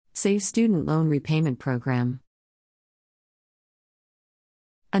SAVE Student Loan Repayment Program.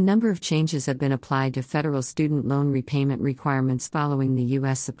 A number of changes have been applied to federal student loan repayment requirements following the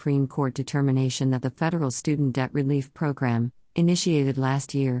U.S. Supreme Court determination that the Federal Student Debt Relief Program, initiated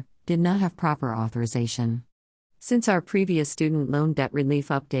last year, did not have proper authorization. Since our previous student loan debt relief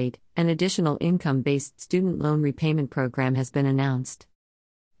update, an additional income-based student loan repayment program has been announced.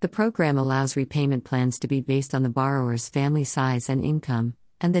 The program allows repayment plans to be based on the borrower's family size and income,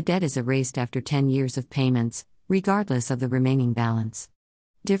 and the debt is erased after 10 years of payments, regardless of the remaining balance.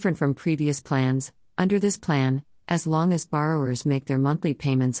 Different from previous plans, under this plan, as long as borrowers make their monthly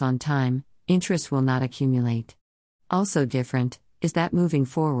payments on time, interest will not accumulate. Also different is that moving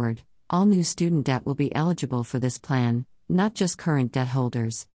forward, all new student debt will be eligible for this plan, not just current debt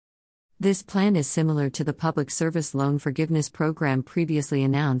holders. This plan is similar to the Public Service Loan Forgiveness Program previously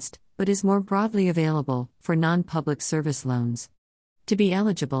announced, but is more broadly available for non-public service loans. To be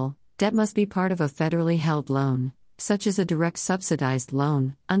eligible, debt must be part of a federally held loan, such as a direct subsidized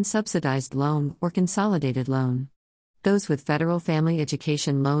loan, unsubsidized loan, or consolidated loan. Those with federal family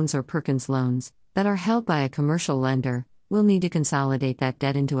education loans or Perkins loans, that are held by a commercial lender, will need to consolidate that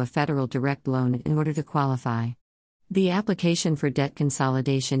debt into a federal direct loan in order to qualify. The application for debt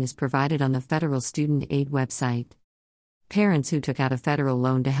consolidation is provided on the Federal Student Aid website. Parents who took out a federal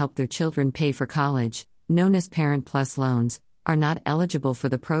loan to help their children pay for college, known as Parent Plus loans, are not eligible for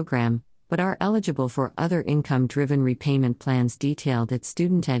the program, but are eligible for other income-driven repayment plans detailed at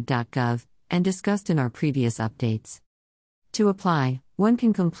studented.gov and discussed in our previous updates. To apply, one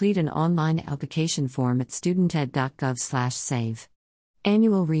can complete an online application form at studented.gov/save.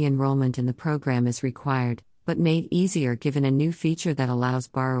 Annual re-enrollment in the program is required, but made easier given a new feature that allows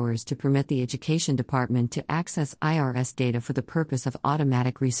borrowers to permit the Education Department to access IRS data for the purpose of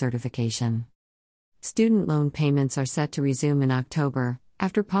automatic recertification. Student loan payments are set to resume in October,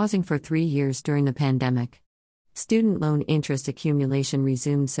 after pausing for 3 years during the pandemic. Student loan interest accumulation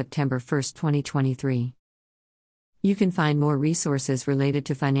resumed September 1, 2023. You can find more resources related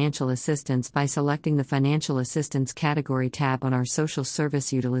to financial assistance by selecting the Financial Assistance category tab on our Social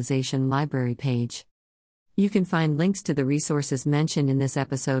Service Utilization Library page. You can find links to the resources mentioned in this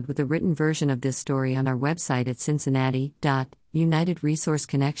episode with a written version of this story on our website at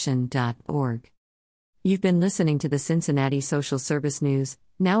cincinnati.unitedresourceconnection.org. You've been listening to the Cincinnati Social Service News,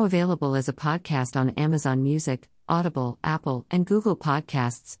 now available as a podcast on Amazon Music, Audible, Apple and Google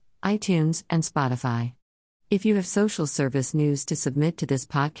Podcasts, iTunes, and Spotify. If you have social service news to submit to this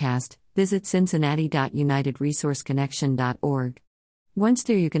podcast, visit cincinnati.unitedresourceconnection.org. Once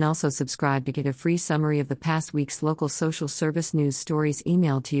there, you can also subscribe to get a free summary of the past week's local social service news stories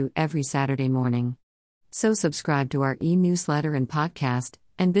emailed to you every Saturday morning. So subscribe to our e-newsletter and podcast,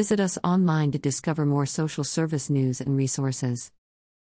 and visit us online to discover more social service news and resources.